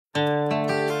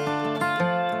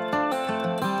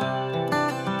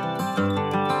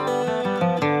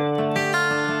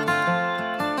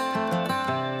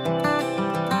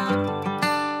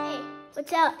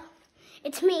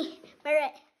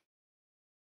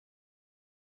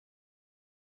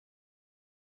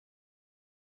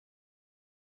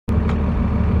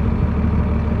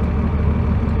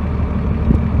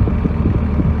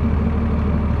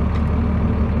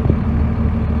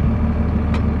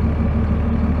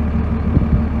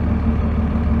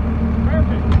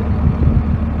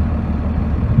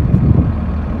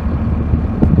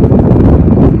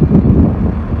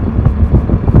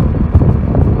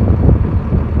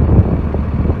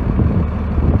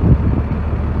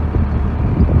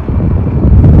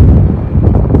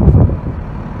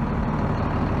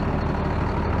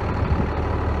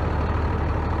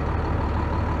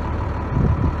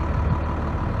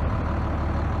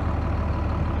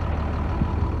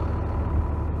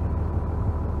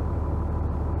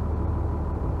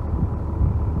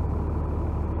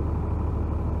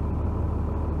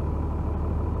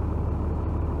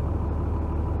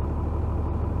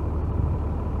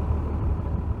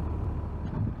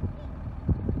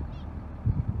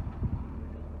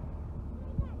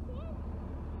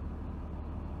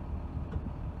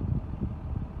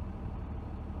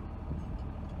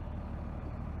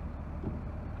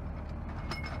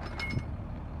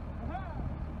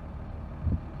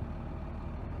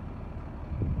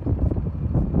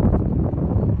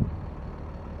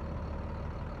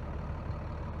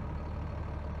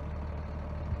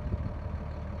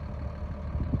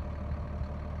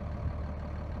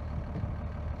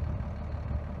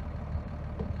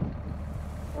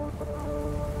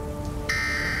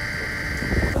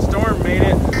The storm made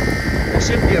it. There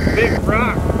should be a big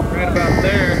rock right about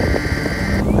there.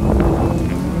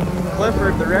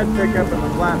 Clifford, the red pickup and the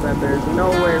flatbed, there's no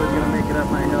way we're going to make it up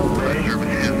my hill today.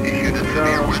 So,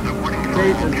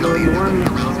 Tate is loading one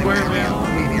square bill,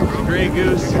 gray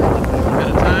goose at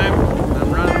a time. I'm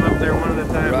running them up there one at a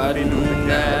time. Riding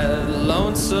that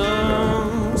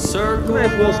lonesome circle.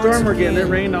 Nice little storm we're getting. It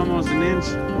rained almost an inch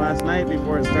last night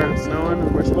before it started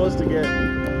snowing. We're supposed to get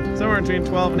somewhere between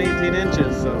 12 and 18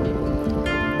 inches, so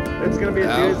it's going to be a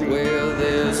doozy. Out where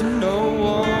there's no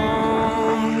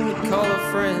one to call a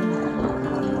friend.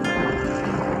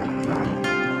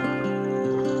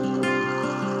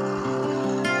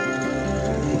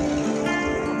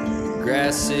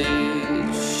 Grass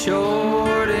is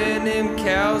short and them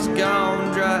cows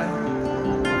gone dry.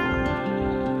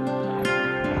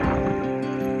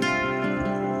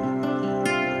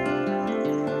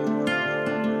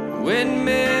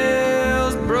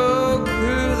 Windmills broke,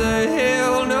 who the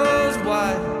hell knows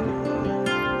why.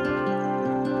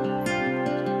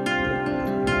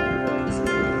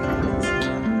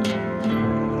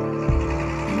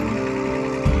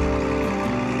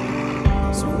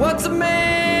 So what's a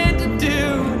man to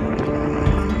do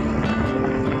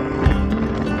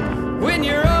when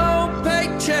your own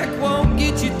paycheck won't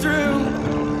get you through?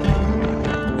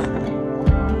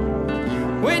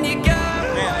 When you got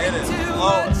Man, it is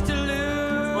blowing.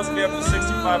 Supposed to be up to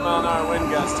 65-mile-an-hour wind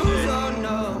gusts today,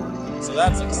 so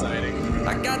that's exciting.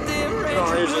 I got them. We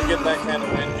don't usually get that kind of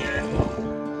wind here.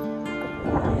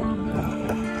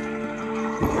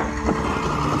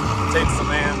 Takes the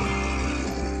man.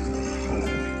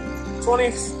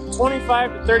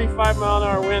 25 to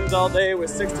 35-mile-an-hour winds all day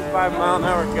with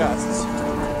 65-mile-an-hour gusts.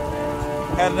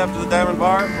 Headed up to the Diamond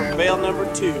Bar for bale number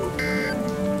 2.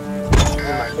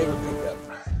 My favorite pickup.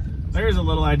 There's a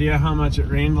little idea how much it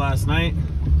rained last night.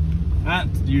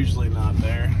 That's usually not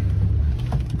there.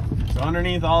 So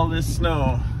underneath all this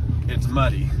snow, it's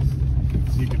muddy.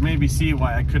 So you could maybe see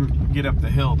why I couldn't get up the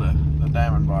hill to the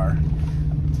Diamond Bar.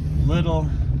 Little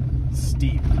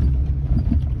steep.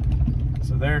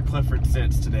 So there Clifford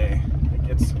sits today. It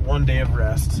gets 1 day of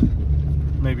rest.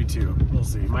 Maybe 2. We'll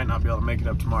see. Might not be able to make it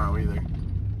up tomorrow either.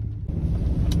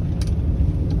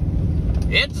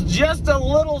 It's just a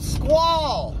little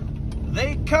squall.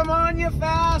 They come on you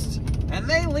fast, and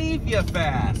they leave you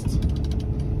fast.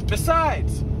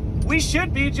 Besides, we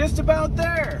should be just about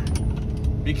there.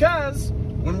 Because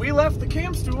when we left the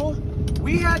Campstool,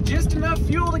 we had just enough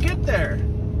fuel to get there.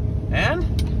 And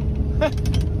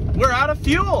we're out of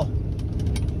fuel.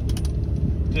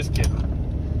 Just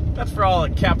kidding. That's for all the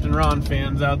Captain Ron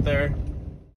fans out there.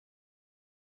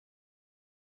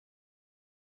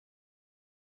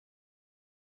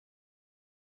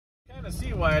 Kind of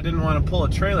see why I didn't want to pull a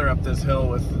trailer up this hill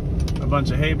with a bunch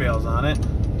of hay bales on it,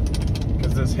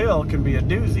 because this hill can be a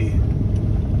doozy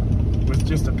with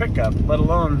just a pickup, let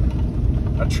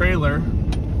alone a trailer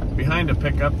behind a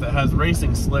pickup that has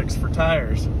racing slicks for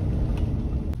tires.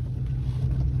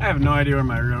 I have no idea where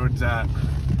my road's at.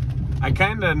 I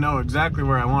kind of know exactly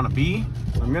where I want to be,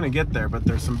 so I'm gonna get there, but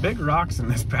there's some big rocks in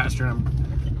this pasture. I'm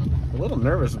a little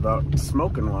nervous about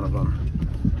smoking one of them,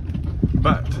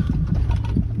 but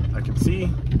I can see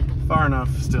far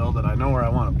enough still that I know where I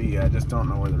want to be. I just don't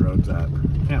know where the road's at.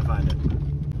 Can't find it.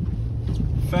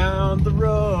 Found the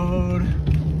road.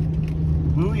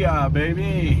 Booyah,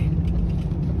 baby.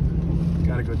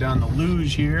 Gotta go down the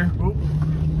luge here. Oop.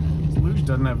 This luge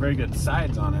doesn't have very good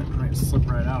sides on it. It might slip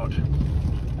right out.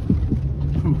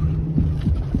 Whew.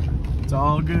 It's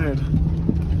all good.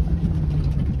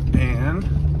 And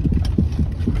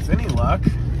with any luck,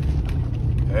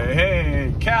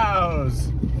 hey,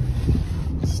 cows!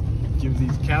 Just give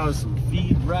these cows some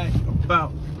feed right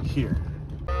about here.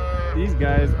 These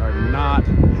guys are not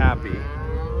happy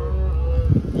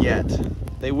yet.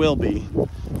 They will be.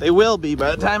 They will be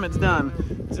by the time it's done.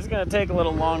 It's just gonna take a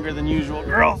little longer than usual,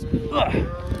 girls. Ugh.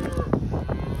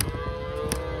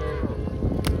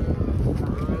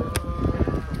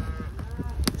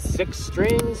 Six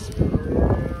strings.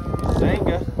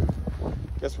 Zanga.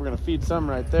 Guess we're gonna feed some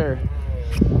right there.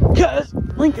 Cause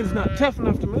Lincoln's not tough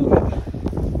enough to move it.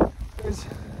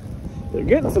 They're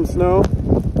getting some snow.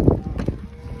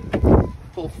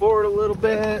 Pull forward a little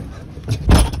bit.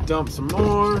 Dump some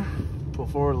more. Pull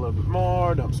forward a little bit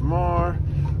more. Dump some more.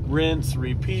 Rinse,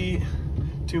 repeat.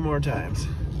 2 more times.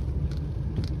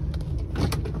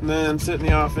 And then sit in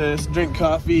the office, drink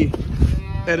coffee,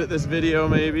 edit this video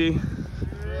maybe,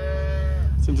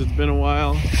 since it's been a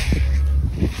while.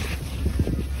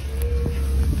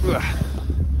 Ugh.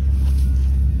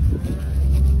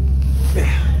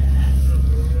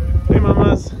 Hey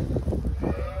mamas.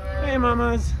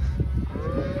 mamas.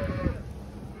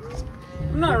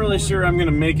 I'm not really sure I'm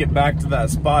gonna make it back to that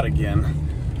spot again.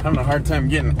 I'm having a hard time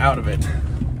getting out of it.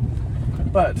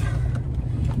 But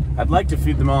I'd like to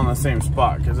feed them all in the same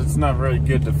spot because it's not very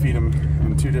good to feed them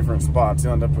in two different spots.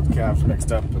 You'll end up with calves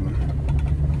mixed up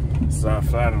and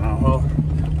stuff. I don't know. Well,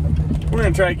 we're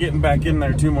gonna try getting back in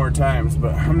there 2 more times,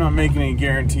 but I'm not making any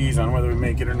guarantees on whether we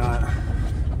make it or not.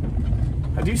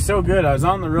 I do so good. I was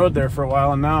on the road there for a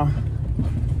while and now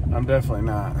I'm definitely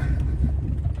not.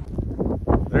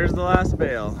 There's the last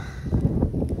bale.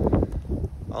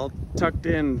 All tucked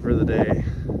in for the day.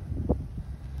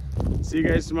 See you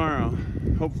guys tomorrow.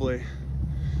 Hopefully.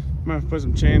 I'm gonna have to put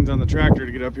some chains on the tractor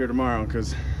to get up here tomorrow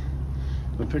because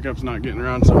the pickup's not getting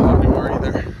around so hot anymore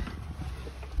either.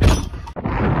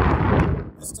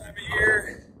 This time of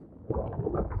year,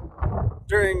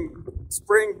 during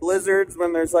spring blizzards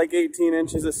when there's like 18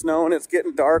 inches of snow and it's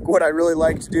getting dark, what I really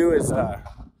like to do is I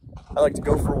like to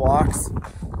go for walks.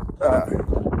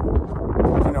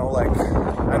 You know, like,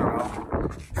 I don't know,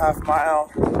 half-mile,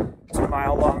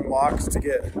 2-mile long walks to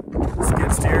get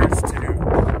skid steers to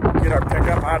get our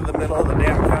pickup out of the middle of the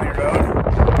damn county road.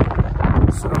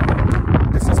 So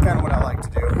this is kind of what I like to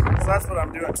do. So that's what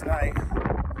I'm doing tonight.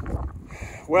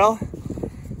 Well,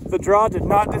 the draw did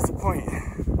not disappoint.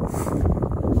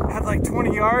 I had like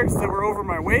 20 yards that were over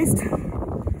my waist,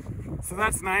 so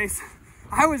that's nice.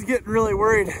 I was getting really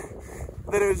worried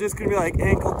that it was just gonna be like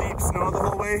ankle deep snow the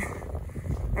whole way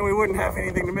and we wouldn't have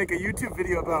anything to make a YouTube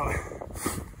video about.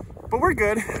 But we're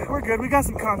good, we got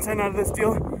some content out of this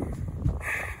deal.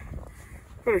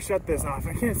 Better shut this off,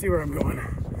 I can't see where I'm going.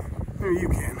 Maybe you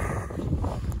can.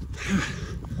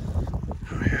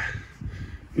 Oh yeah.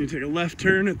 Need to take a left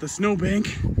turn at the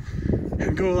snowbank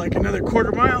and go like another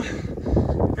 1/4 mile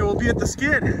and we'll be at the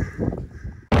skid.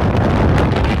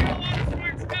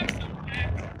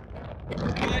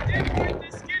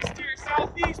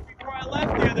 Southeast before I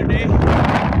left the other day,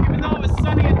 even though it was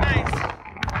sunny and nice.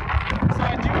 So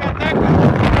I do got that going.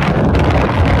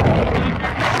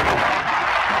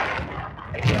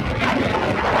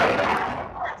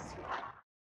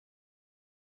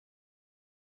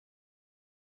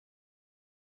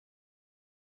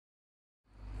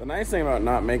 The nice thing about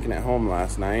not making it home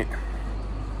last night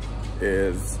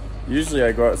is usually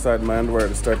I go outside in my underwear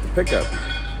to start the pickup.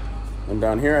 And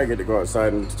down here I get to go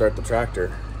outside and start the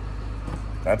tractor.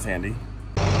 That's handy.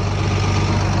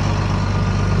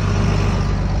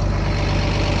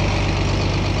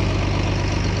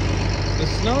 The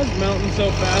snow's melting so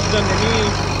fast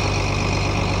underneath.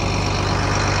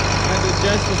 I had to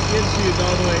adjust the skid shoes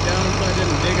all the way down so I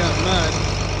didn't dig up mud.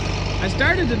 I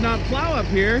started to not plow up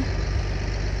here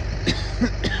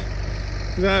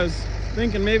because I was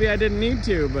thinking maybe I didn't need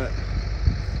to, but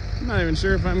I'm not even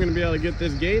sure if I'm going to be able to get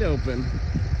this gate open.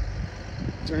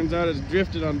 Turns out it's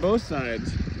drifted on both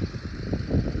sides.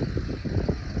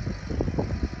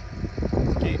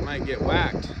 This gate might get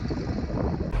whacked.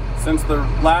 Since the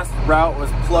last route was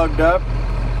plugged up,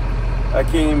 I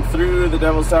came through the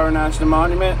Devil's Tower National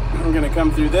Monument. I'm gonna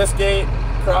come through this gate,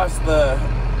 cross the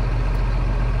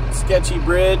sketchy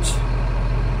bridge,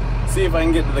 see if I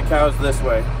can get to the cows this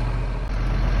way.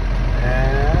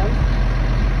 And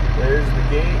there's the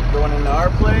gate going into our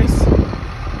place.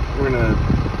 We're gonna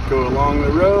go along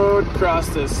the road, cross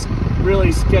this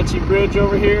really sketchy bridge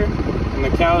over here, and the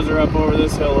cows are up over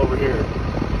this hill over here.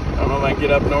 I don't know if I can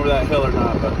get up and over that hill or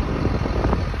not, but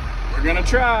we're gonna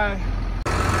try.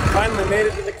 Finally made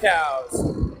it to the cows.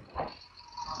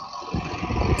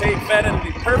 They fed in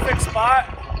the perfect spot,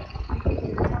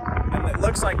 and it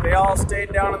looks like they all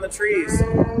stayed down in the trees.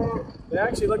 They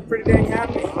actually look pretty dang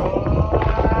happy.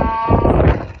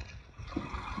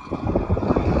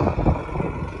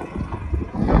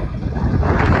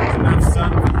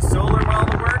 Solar well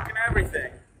to work and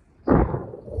everything.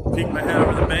 Peek my head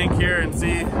over the bank here and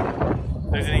see if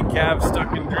there's any calves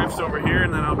stuck in drifts over here,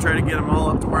 and then I'll try to get them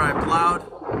all up to where I plowed.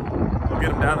 We'll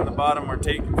get them down at the bottom where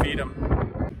Tate can feed them.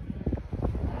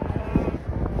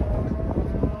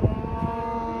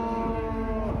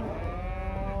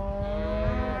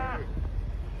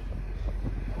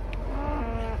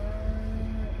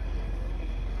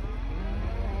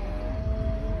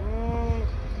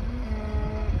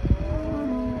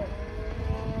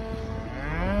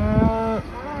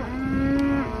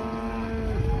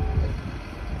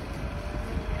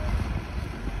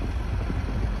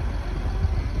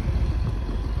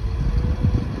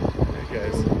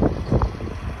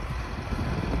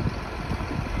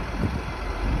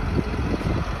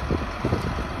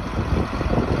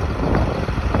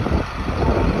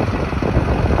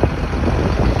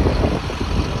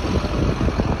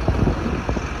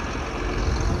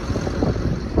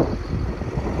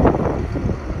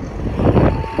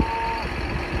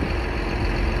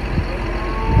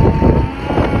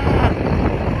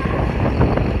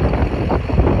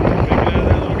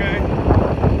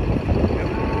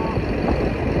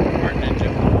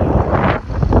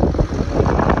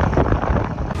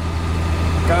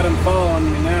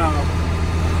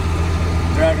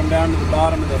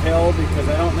 hill because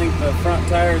I don't think the front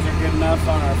tires are good enough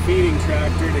on our feeding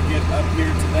tractor to get up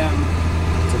here to them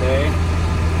today.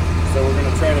 So we're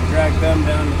going to try to drag them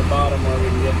down to the bottom where we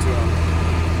can get to them.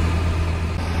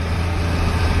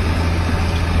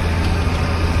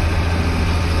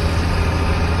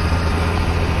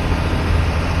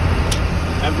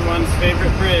 Everyone's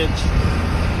favorite bridge.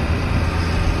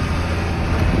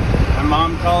 My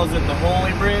mom calls it the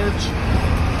Holy Bridge.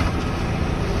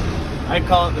 I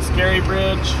call it the Scary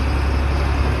Bridge.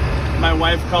 My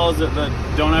wife calls it the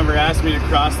Don't Ever Ask Me to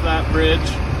Cross That Bridge.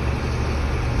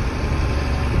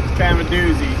 It's kind of a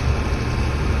doozy.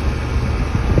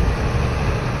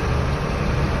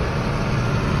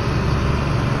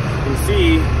 You can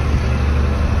see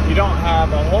you don't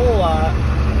have a whole lot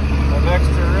of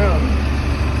extra room.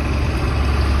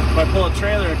 If I pull a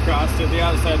trailer across it, the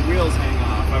outside wheels hang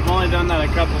off. I've only done that a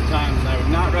couple times and I would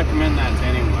not recommend that to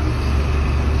anyone.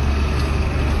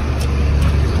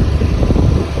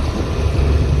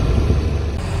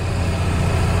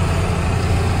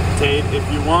 If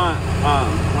you want,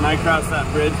 when I cross that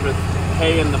bridge with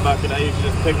hay in the bucket, I usually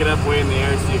just pick it up way in the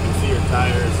air so you can see your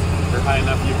tires, or high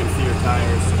enough you can see your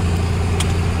tires.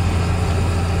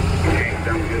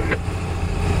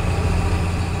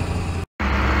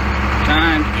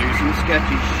 Time to do some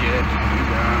sketchy shit.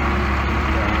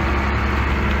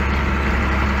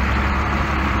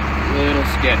 Little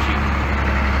sketchy.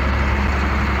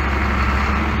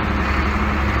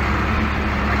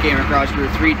 I came across here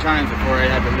 3 times before I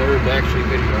had the nerve to actually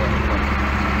video it.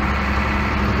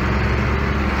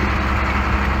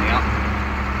 Yeah.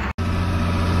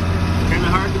 Kind of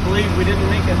hard to believe we didn't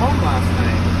make it home last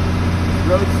night.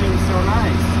 The road seems so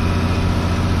nice.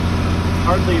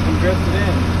 Hardly even drifted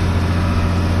in.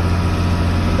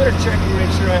 I better check and make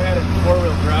sure I had it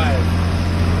 4-wheel drive.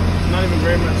 Not even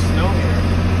very much snow here.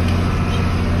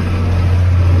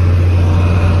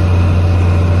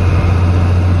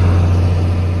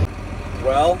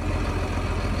 Well,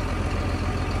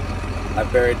 I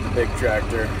buried the big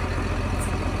tractor,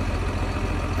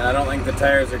 and I don't think the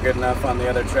tires are good enough on the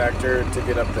other tractor to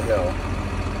get up the hill.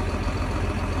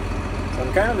 So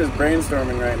I'm kind of just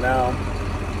brainstorming right now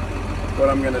what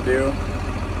I'm gonna do.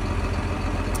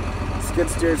 Skid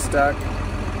steer stuck.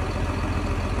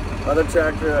 Other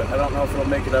tractor, I don't know if it'll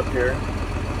make it up here.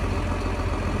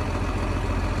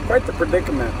 Quite the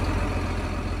predicament.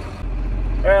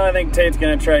 Well, I think Tate's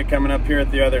gonna try coming up here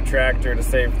with the other tractor to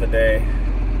save the day.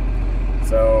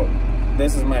 So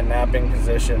this is my napping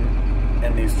position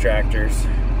in these tractors.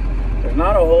 There's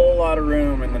not a whole lot of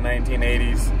room in the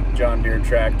 1980s John Deere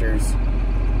tractors,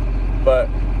 but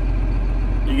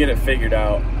you get it figured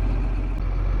out.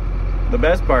 The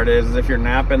best part is if you're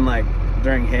napping like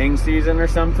during haying season or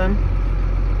something,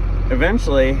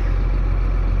 eventually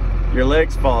your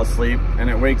legs fall asleep and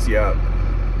it wakes you up.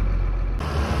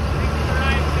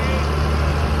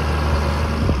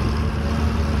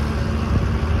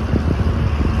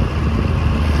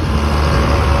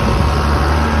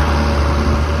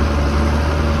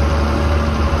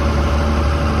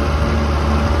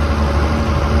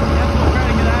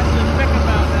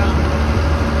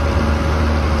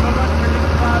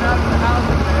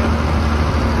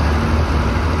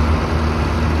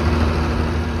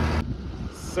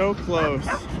 So close,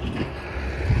 but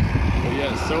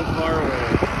yet so far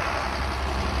away.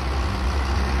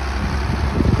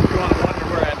 You want to wonder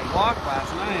where I had to walk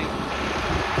last night.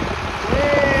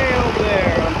 Way over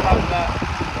there on top of that,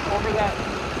 over that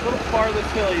little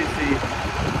farthest hill you see.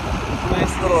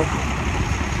 Nice little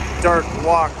dark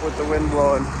walk with the wind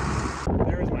blowing.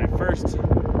 There's my first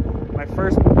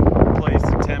place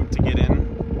attempt to get in.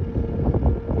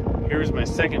 Here's my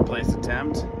second place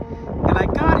attempt, and I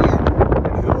got in.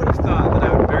 Who would have thought that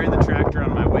I would bury the tractor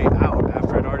on my way out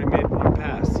after I'd already made one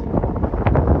pass?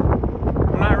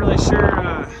 I'm not really sure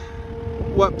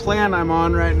what plan I'm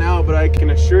on right now, but I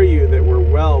can assure you that we're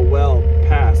well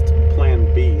past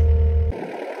plan B.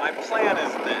 My plan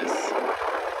is this.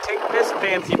 Take this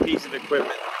fancy piece of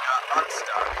equipment that got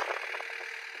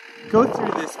unstuck, go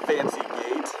through this fancy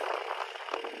gate,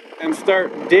 and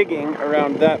start digging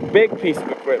around that big piece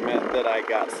of equipment that I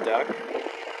got stuck.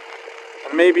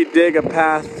 Maybe dig a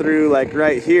path through like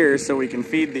right here so we can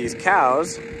feed these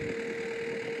cows.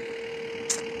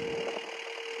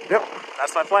 Yep,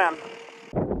 that's my plan.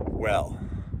 Well,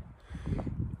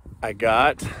 I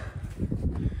got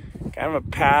kind of a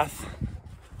path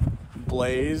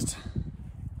blazed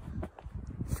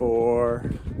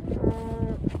for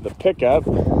the pickup.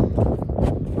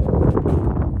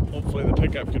 Hopefully the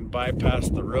pickup can bypass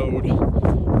the road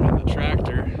and the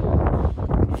tractor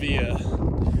via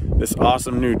this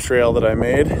awesome new trail that I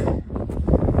made.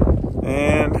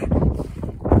 And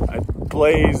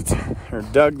blazed or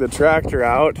dug the tractor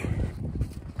out.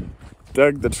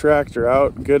 Dug the tractor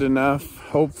out good enough,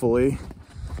 hopefully,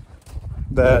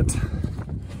 that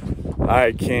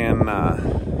I can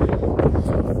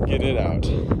get it out.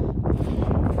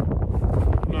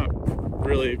 I'm not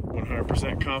really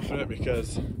 100% confident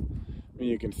because I mean,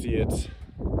 you can see it's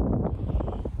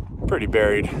pretty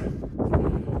buried.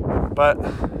 But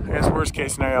I guess worst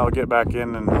case scenario, I'll get back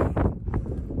in and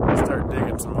start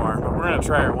digging some more. But we're gonna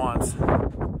try it once.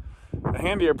 A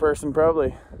handier person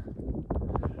probably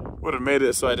would have made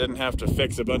it so I didn't have to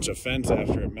fix a bunch of fence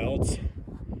after it melts.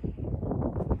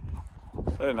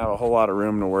 I didn't have a whole lot of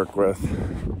room to work with.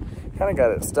 Kind of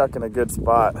got it stuck in a good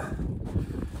spot.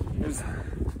 Here's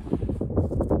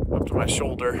up to my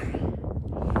shoulder.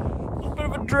 A little bit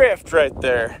of a drift right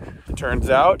there. Turns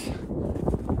out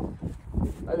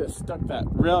I just stuck that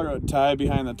railroad tie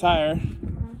behind the tire.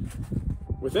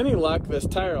 With any luck, this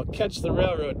tire will catch the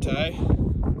railroad tie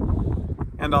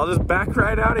and I'll just back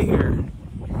right out of here.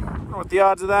 I don't know what the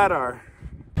odds of that are.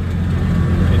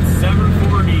 It's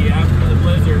 7:40 after the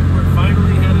blizzard. We're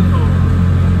finally headed home.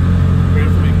 We're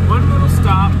gonna have to make one little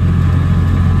stop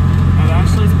at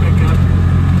Ashley's pickup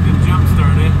and jump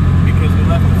start it because we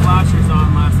left the flashers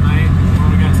on last night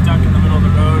when we got stuck in the middle of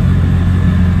the road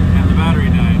and the battery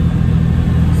died.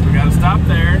 So we gotta stop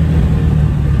there,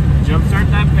 jump start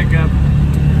that pickup,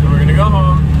 then we're gonna go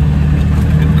home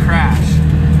and crash.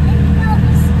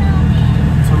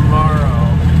 Tomorrow.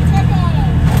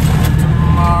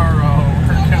 Tomorrow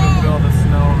we're gonna build a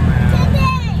snowman.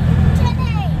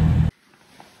 Today.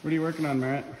 What are you working on,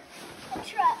 Merritt? A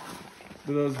truck.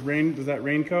 Does that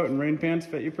raincoat and rain pants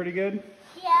fit you pretty good?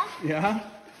 Yeah. Yeah?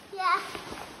 Yeah.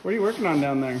 What are you working on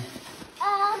down there?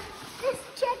 Just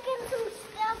checking some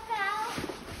stuff out.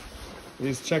 Are you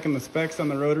just checking the specs on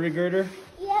the rotary girder?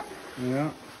 Yep.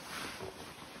 Yeah.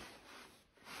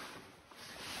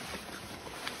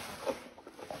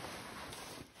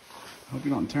 Hope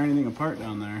you don't tear anything apart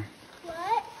down there.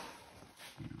 What?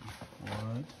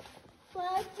 What?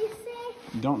 What'd you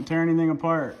say? Don't tear anything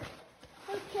apart.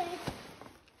 Okay.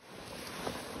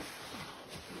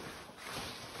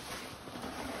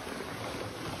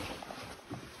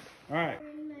 All right.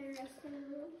 In my wrestling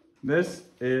room. This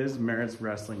is Merritt's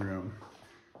wrestling room.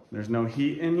 There's no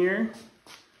heat in here,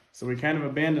 so we kind of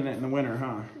abandon it in the winter,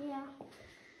 huh? Yeah.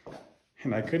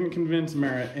 And I couldn't convince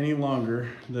Merritt any longer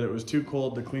that it was too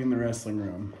cold to clean the wrestling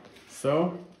room.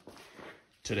 So,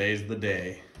 today's the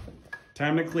day.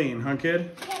 Time to clean, huh,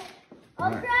 kid? Okay. I'll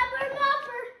grab her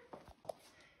mopper.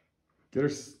 Get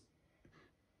her.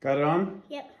 Got it on?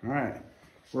 Yep. All right.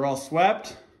 We're all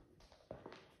swept.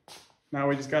 Now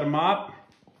we just got to mop.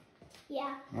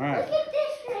 Yeah. All right. Look at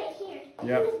this right here.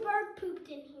 Yep. This bird pooped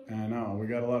in here. I know. We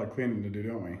got a lot of cleaning to do,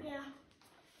 don't we? Yeah.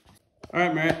 All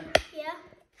right, Merritt. Yeah.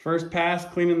 First pass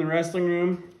cleaning the wrestling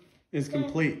room is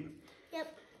complete.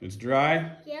 Yep. It's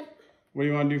dry. Yep. What do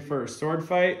you want to do first? Sword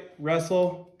fight,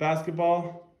 wrestle,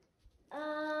 basketball?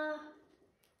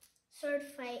 Sword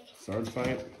fight. Sword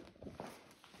fight.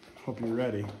 Hope you're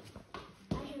ready.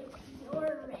 I hope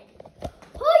you're ready.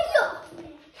 Hoya!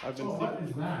 I've been what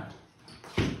is that?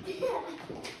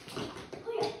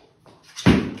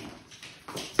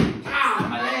 Ah,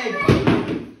 my leg!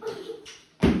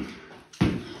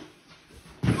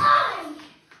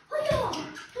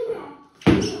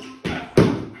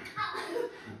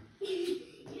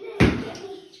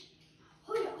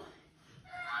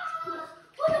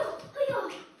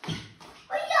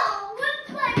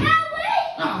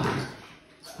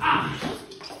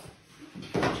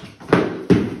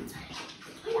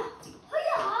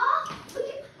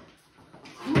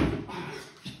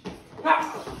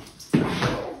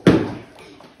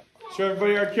 Show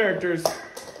everybody our characters.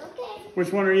 Okay.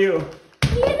 Which one are you?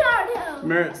 Leonardo.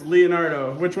 Merritt's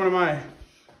Leonardo. Which one am I?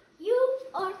 You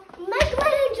are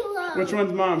Michelangelo. Which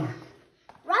one's Mom?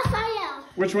 Raphael.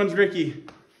 Which one's Ricky?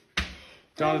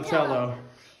 Donatello.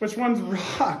 Which one's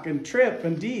Rock and Trip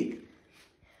and Deke?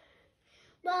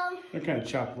 Well, They're kind of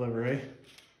chopped liver, eh?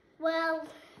 well,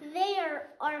 they are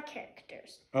our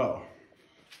characters. Oh.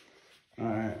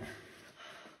 Alright.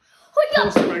 Hoya!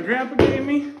 Poster my grandpa gave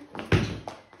me.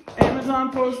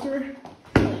 Amazon poster.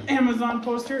 Amazon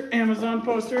poster. Amazon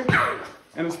poster.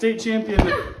 And a state champion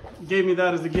that gave me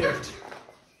that as a gift.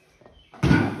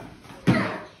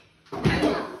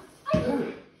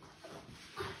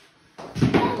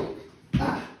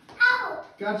 Ow!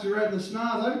 Got you right in the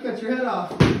schnoz. I'd cut your head off.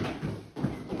 Hoya!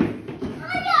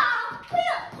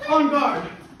 Hoya! On guard.